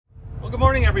Good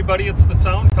morning, everybody. It's the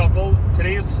Sound Couple.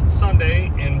 Today is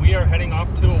Sunday, and we are heading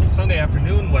off to a Sunday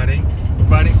afternoon wedding,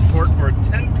 providing support for a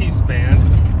 10-piece band,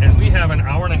 and we have an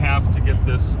hour and a half to get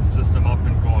this system up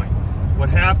and going. What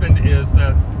happened is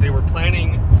that they were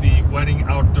planning the wedding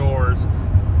outdoors.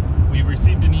 We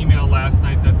received an email last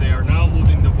night that they are now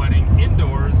moving the wedding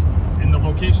indoors in the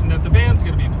location that the band's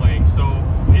going to be playing, so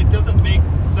it doesn't make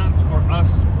sense for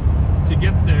us to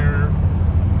get there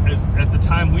at the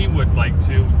time we would like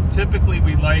to. Typically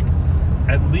we like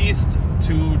at least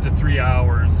 2 to 3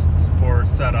 hours for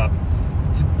setup.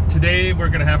 Today we're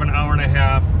going to have an hour and a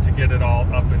half to get it all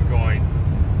up and going.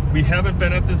 We haven't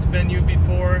been at this venue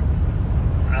before,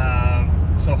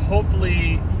 so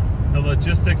hopefully the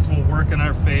logistics will work in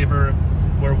our favor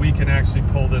where we can actually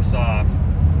pull this off.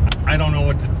 I don't know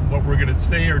what we're going to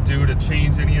say or do to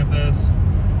change any of this.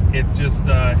 It just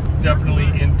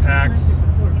definitely impacts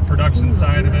the production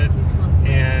side of it,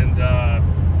 and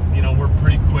you know, we're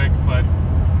pretty quick, but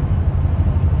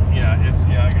yeah,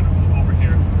 I gotta move over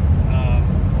here.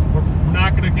 We're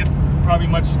not gonna get probably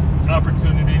much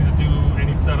opportunity to do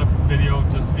any setup video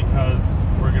just because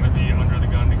we're gonna be under the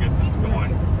gun to get this going.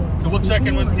 So we'll check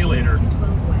in with you later.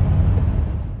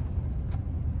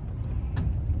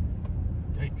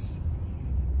 Yikes.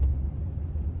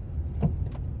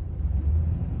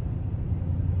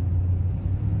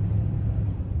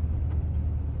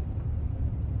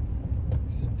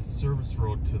 The service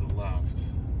road to the left. So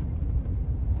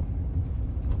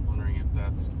I'm wondering if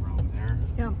that's around there.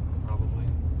 Yep. Probably.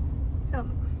 Yep.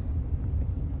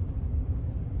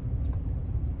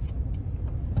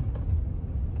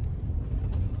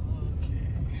 Okay.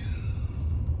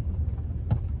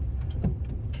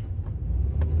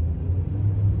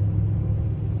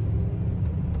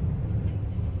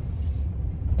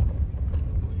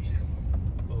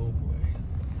 Oh boy.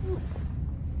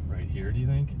 Right here, do you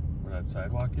think? Where that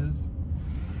sidewalk is?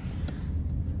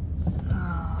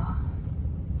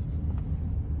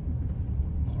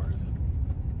 Or is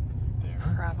it there?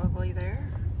 Probably there.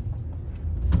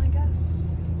 That's my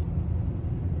guess.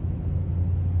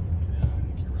 Yeah, I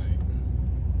think you're right.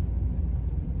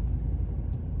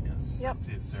 Yes, Yep. I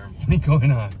see a ceremony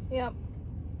going on. Yep.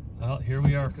 Well, here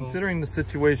we are, folks. Considering the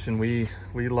situation, we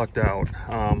lucked out.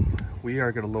 We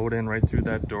are going to load in right through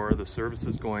that door. The service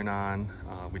is going on.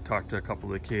 We talked to a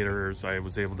couple of the caterers. I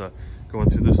was able to go in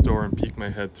through this door and peek my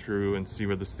head through and see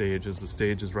where the stage is. The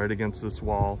stage is right against this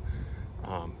wall.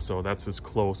 So that's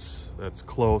close,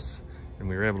 and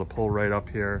we were able to pull right up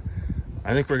here.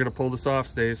 I think we're going to pull this off,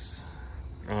 Stace.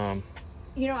 You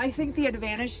know, I think the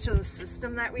advantage to the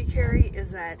system that we carry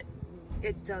is that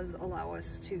it does allow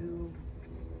us to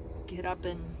get up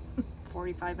in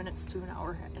 45 minutes to an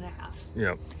hour and a half.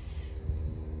 Yep.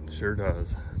 Sure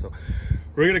does. So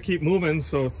we're gonna keep moving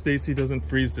so Stacy doesn't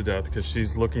freeze to death because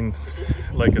she's looking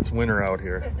like it's winter out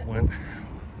here.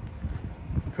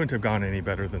 Couldn't have gone any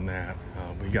better than that.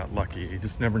 We got lucky. You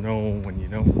just never know when you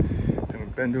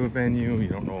haven't been to a venue. You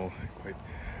don't know quite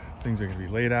things are gonna be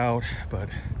laid out, but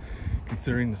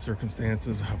considering the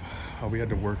circumstances of how we had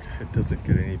to work, it doesn't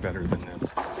get any better than this.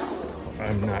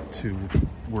 I'm not too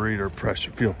worried or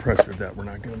feel pressured that we're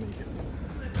not gonna make it.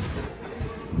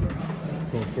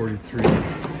 12:43.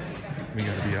 We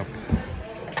gotta be up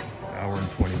an hour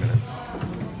and 20 minutes.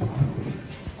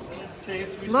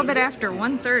 A little bit after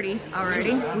 1:30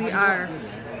 already. We are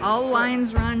all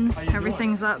lines run,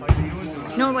 everything's up.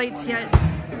 No lights yet.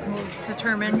 We'll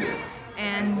determine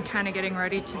and kind of getting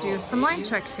ready to do some line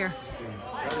checks here.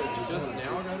 Just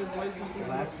now got his license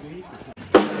last week.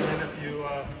 And if you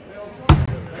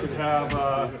should have,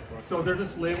 so they're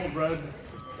just labeled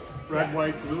red,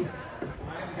 white, blue.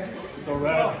 So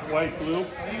red, white, blue.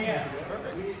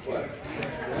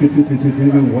 2 2 2 2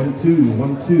 2 1 2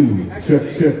 1 2 check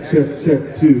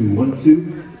 2 1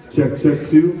 2 check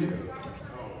 2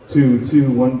 2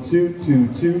 2 1 2 2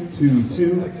 2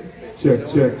 2 2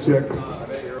 check.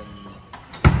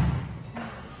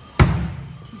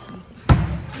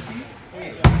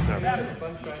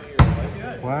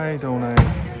 Why don't I?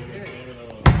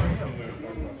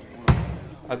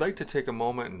 I'd like to take a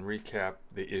moment and recap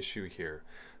the issue here.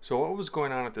 So what was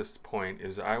going on at this point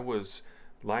is I was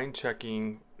line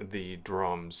checking the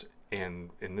drums, and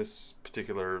in this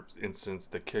particular instance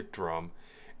the kick drum,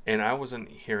 and I wasn't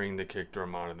hearing the kick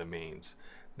drum out of the mains.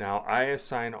 Now I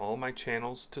assign all my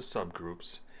channels to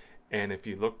subgroups, and if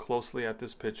you look closely at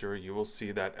this picture you will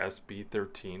see that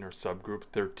SB13 or subgroup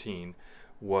 13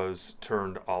 was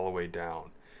turned all the way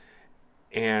down.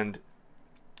 And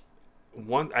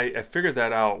I figured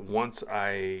that out once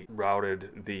I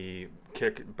routed the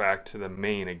kick back to the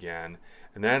main again,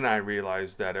 and then I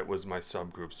realized that it was my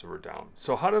subgroups that were down.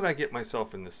 So how did I get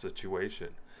myself in this situation?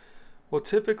 Well,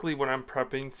 typically when I'm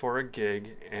prepping for a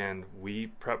gig, and we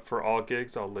prep for all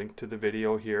gigs, I'll link to the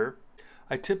video here,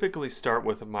 I typically start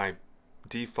with my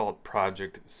default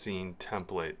project scene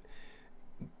template.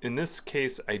 In this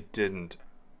case, I didn't.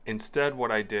 Instead,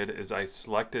 what I did is I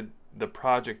selected the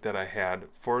project that I had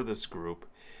for this group,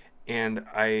 and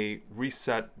I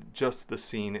reset just the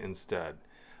scene instead.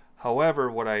 However,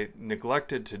 what I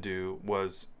neglected to do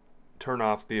was turn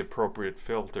off the appropriate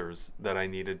filters that I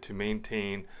needed to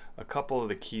maintain a couple of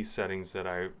the key settings that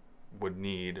I would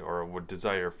need or would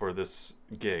desire for this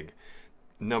gig.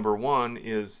 Number one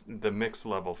is the mix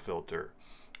level filter.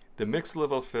 The mix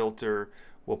level filter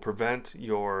will prevent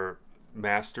your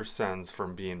master sends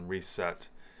from being reset,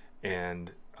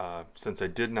 and since I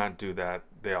did not do that,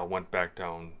 they all went back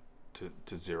down to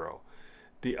 0.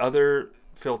 The other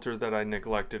filter that I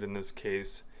neglected in this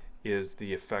case is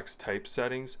the effects type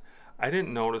settings. I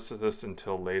didn't notice this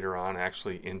until later on,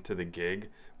 actually into the gig.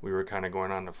 We were kind of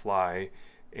going on the fly,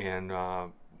 and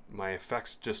my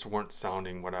effects just weren't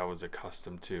sounding what I was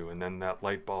accustomed to, and then that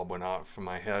light bulb went out from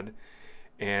my head,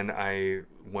 and I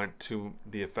went to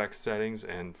the effects settings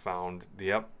and found,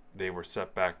 yep, they were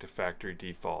set back to factory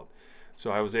default. So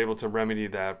I was able to remedy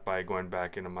that by going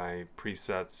back into my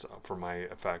presets for my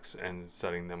effects and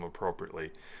setting them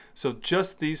appropriately. So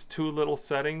just these two little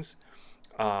settings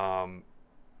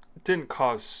didn't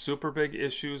cause super big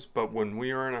issues, but when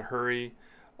we were in a hurry,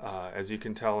 as you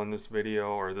can tell in this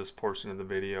video or this portion of the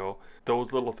video,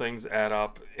 those little things add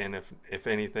up, and if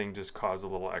anything, just cause a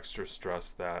little extra stress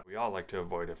that we all like to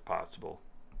avoid if possible.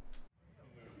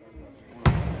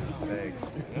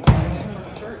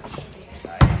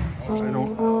 I'm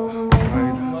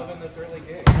loving this early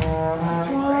gig.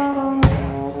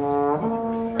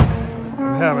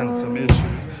 I'm having some issues.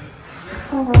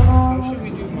 How should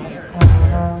we do mics?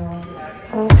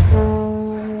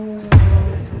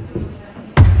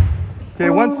 Okay,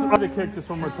 once the kick, just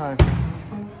one more time.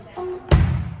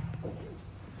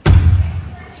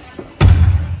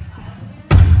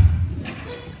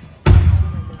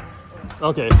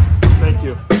 Okay, thank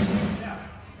you.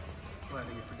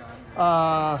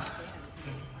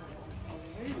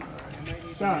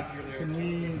 Scott, can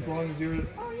we, as long as you're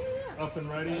up and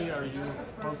ready, are you?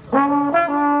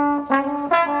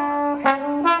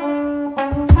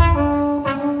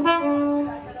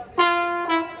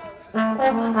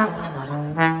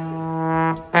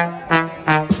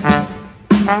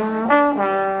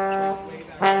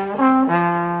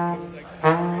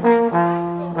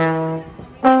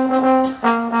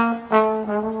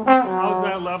 How's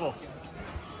that level?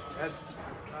 That's,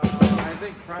 I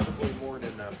think probably more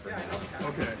than enough for now.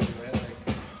 Okay.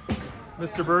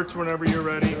 Mr. Birch, whenever you're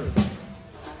ready.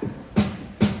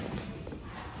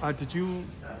 Did you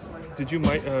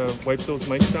wipe those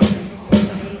mics down?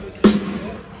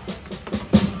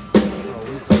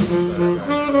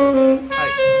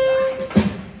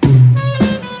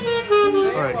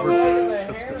 All right,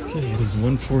 let's go. Okay, it is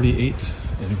 1:48,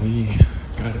 and we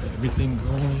got everything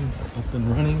going, up and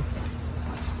running.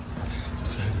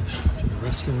 Just headed to the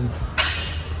restroom.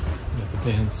 Got the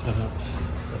band set up.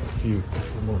 Got a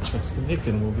couple more checks to make,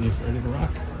 and we'll be ready to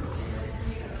rock.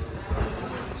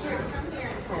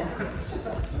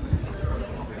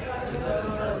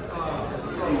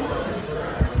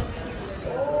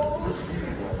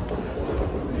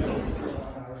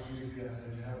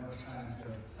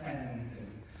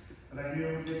 But I knew it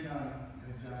would get done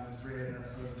because John was ready that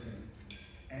sort of thing.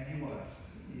 And he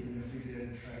was, even if he did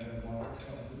try to walk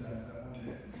himself to death that one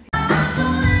day.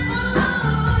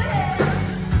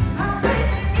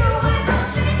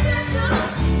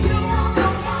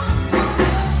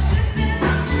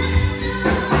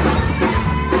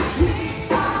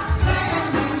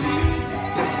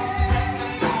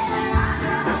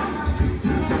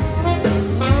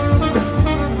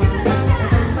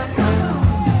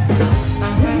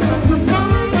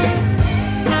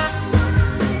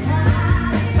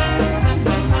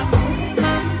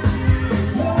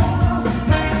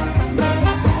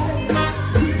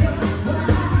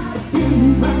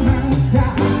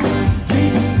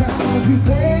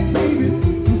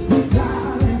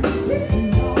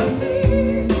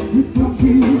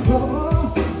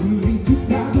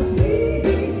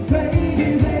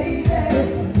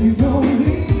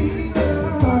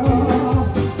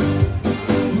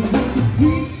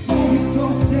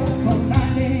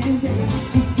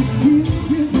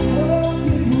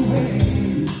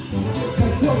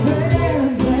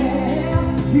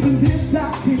 Even this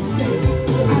I can't say.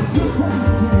 I just want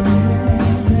to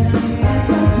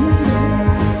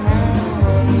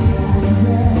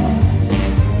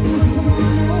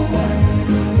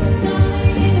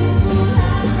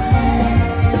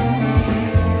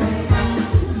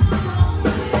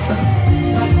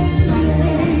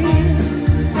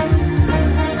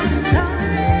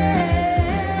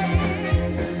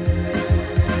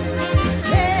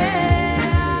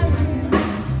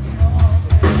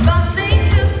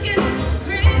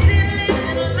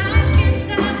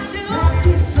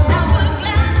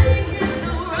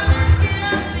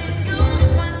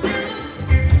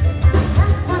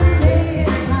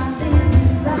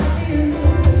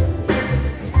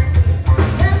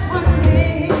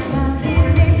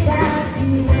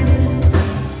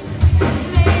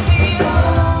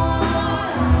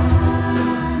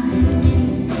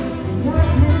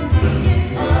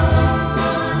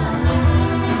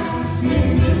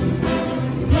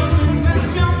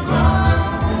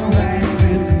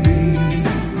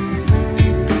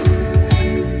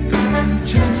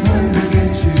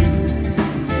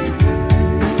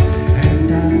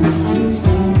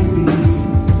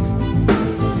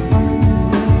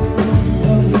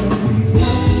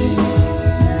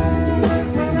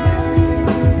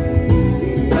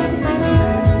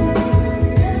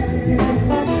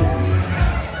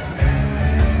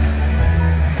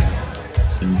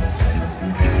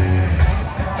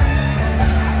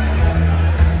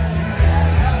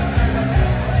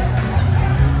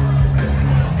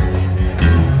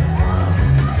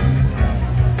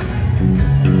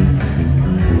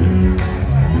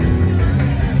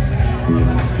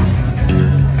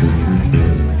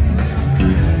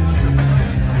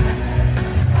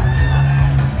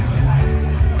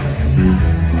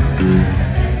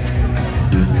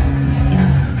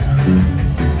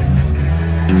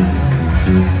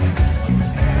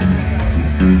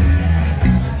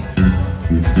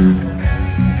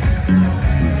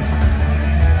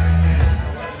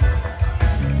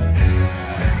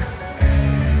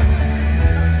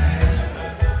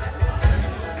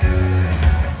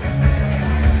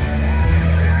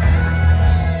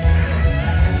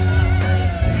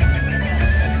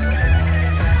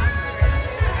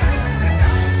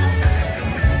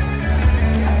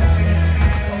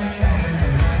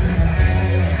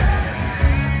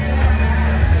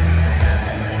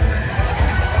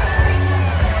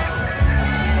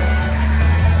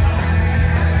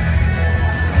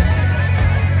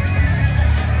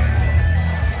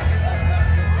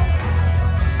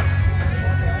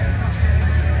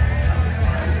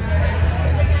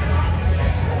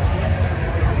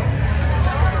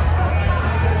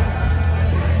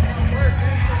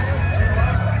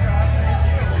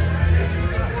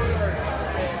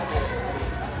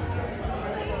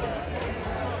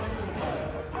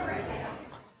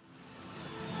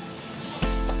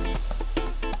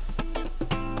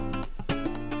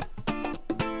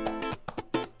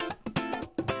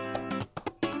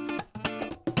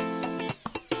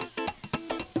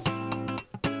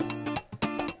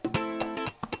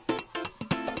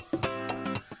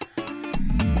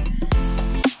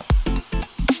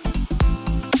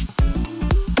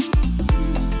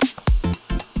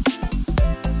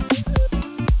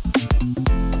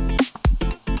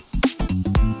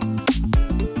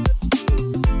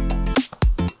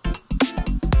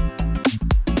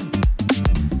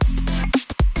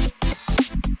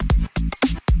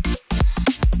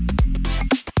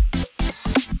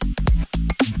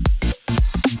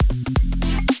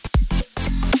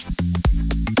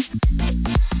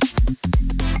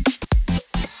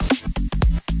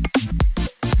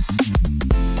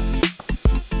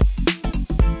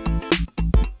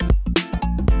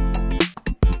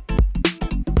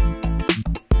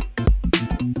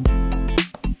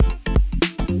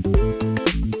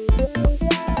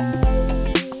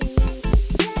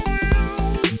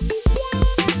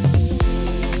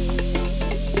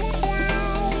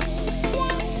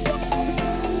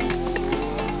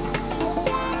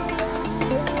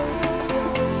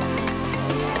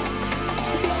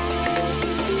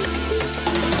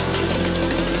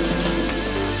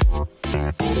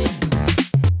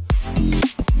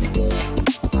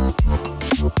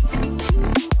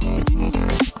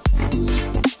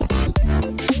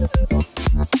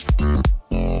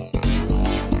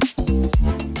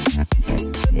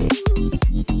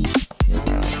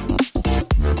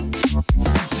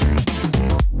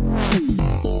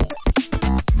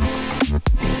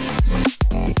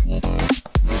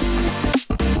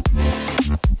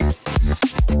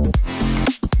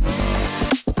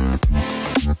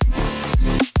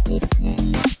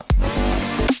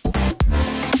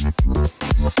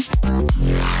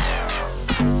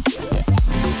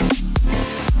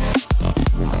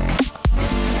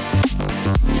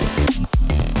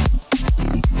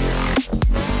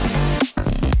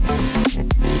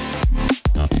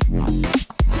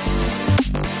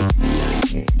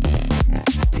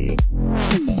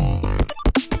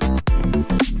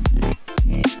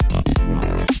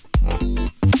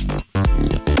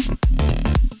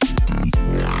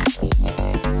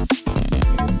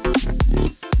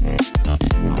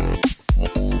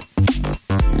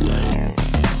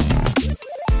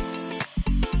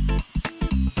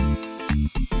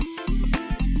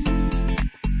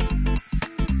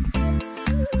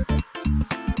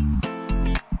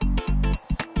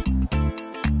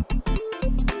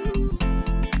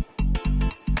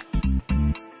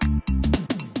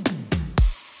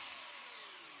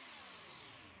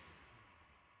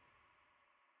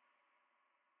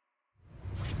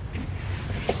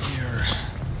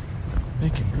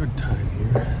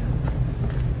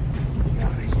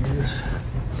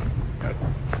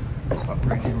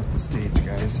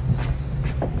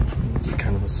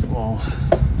kind of a small.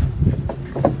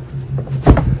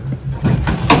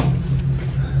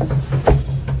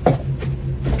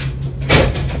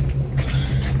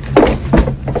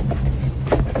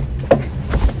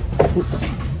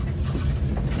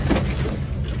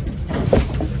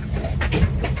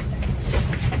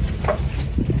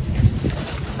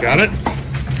 Got it?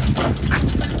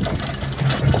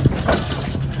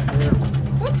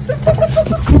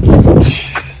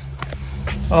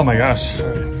 Oh my gosh.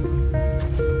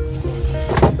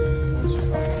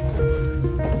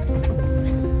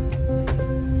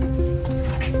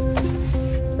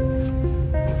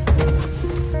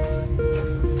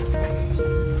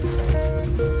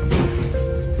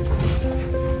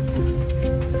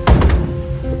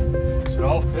 Should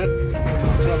all fit.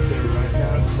 It's up there right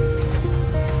now.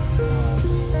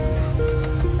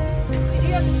 Did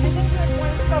you have, I think you had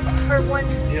one sub or one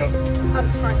Yep. up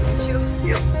front, didn't you?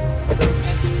 Yep.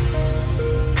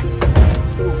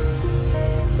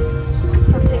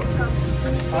 I'll take Tom's.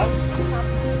 Huh?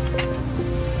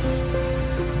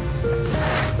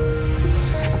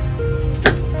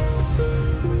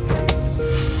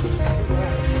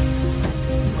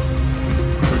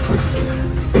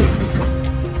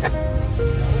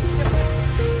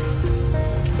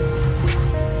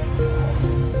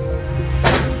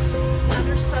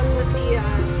 Another sub with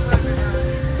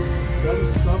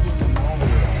the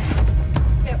monitor.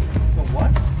 Yep. The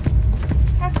what?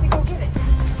 Have to go get it.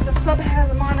 The sub has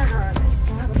a monitor on it.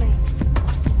 Not a main.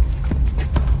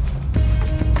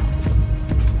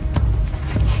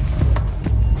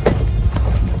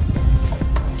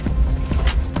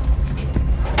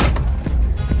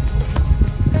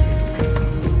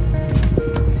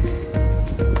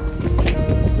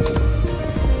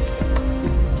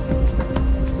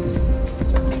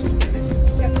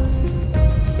 Yep.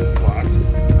 Is this locked?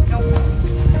 Nope.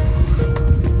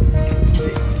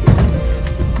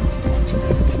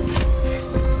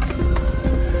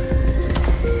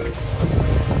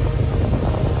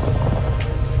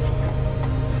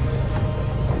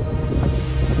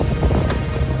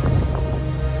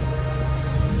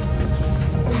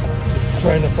 Just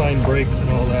trying to find brakes and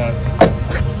all that.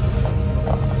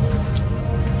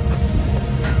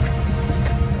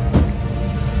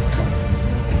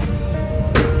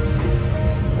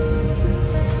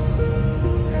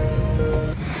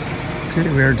 Okay,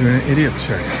 we are doing an idiot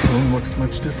check. The room looks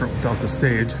much different without the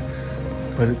stage,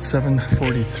 but it's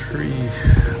 7:43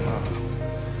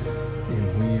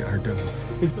 and we are done.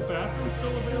 Is the bathroom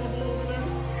still available over there?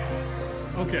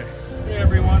 Okay. Hey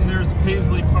everyone, there's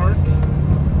Paisley Park, the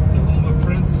home of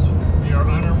Prince. We are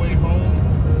on our way home.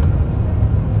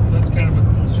 That's kind of a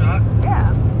cool shot.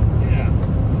 Yeah. Yeah.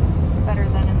 Better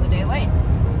than in the daylight.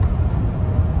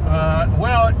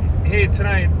 Well, hey,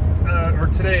 tonight, or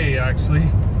today actually,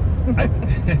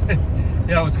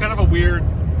 yeah, it was kind of a weird,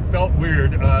 felt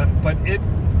weird, but it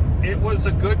was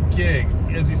a good gig.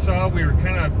 As you saw, we were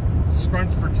kind of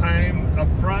scrunched for time up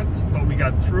front, but we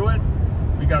got through it.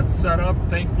 We got set up.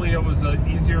 Thankfully, it was an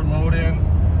easier load in,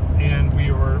 and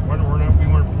we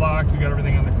weren't blocked. We got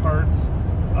everything on the carts.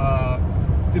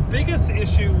 The biggest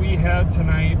issue we had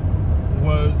tonight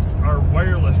was our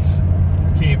wireless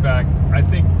came back. I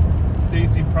think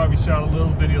Stacy probably shot a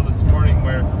little video this morning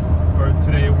or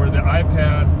today where the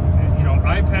iPad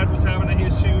was having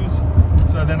issues.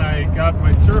 So then I got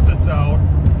my Surface out,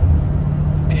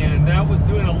 and that was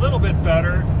doing a little bit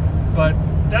better, but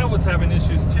that was having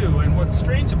issues too. And what's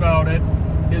strange about it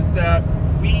is that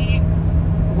we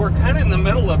were kind of in the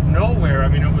middle of nowhere. I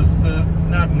mean, it was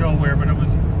not nowhere, but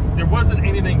there wasn't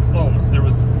anything close. There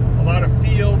was a lot of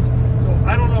fields. So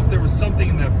I don't know if there was something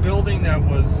in that building that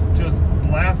was just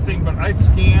blasting, but I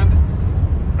scanned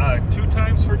 2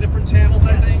 times for different channels,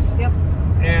 I think. Yep.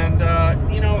 And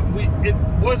it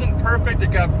wasn't perfect.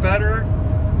 It got better,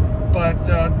 but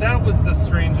that was the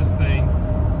strangest thing.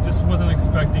 Just wasn't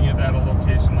expecting it at a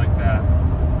location like that.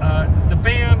 The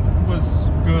band was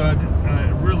good,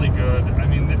 really good. I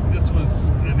mean, this was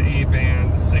an A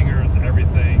band. The singers,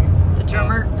 everything. The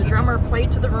drummer played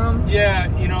to the room. Yeah,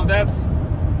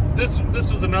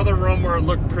 this was another room where it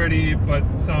looked pretty but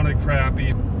sounded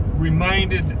crappy.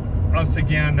 Reminded us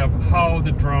again of how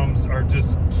the drums are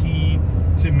just key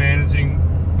to managing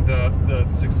the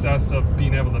success of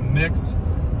being able to mix.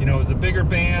 It was a bigger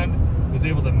band, was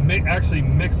able to actually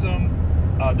mix them.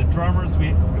 The drummers, we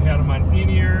had him on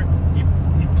in-ear.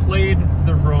 He played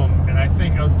the room, and I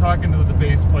think I was talking to the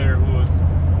bass player who was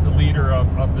the leader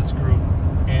of this group,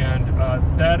 and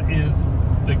that is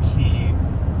the key.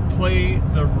 Play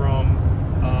the room.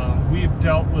 We've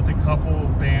dealt with a couple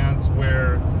of bands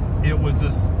where it was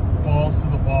just balls to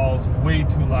the walls, way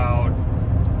too loud.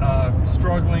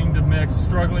 struggling to mix,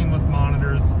 struggling with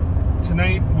monitors.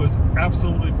 Tonight was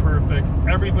absolutely perfect.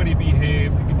 Everybody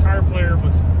behaved. The guitar player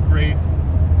was great,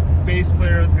 bass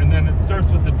player, and then it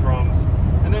starts with the drums.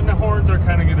 And then the horns are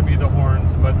kind of going to be the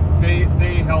horns, but they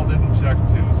held it in check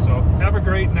too. So have a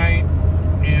great night,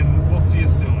 and we'll see you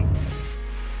soon.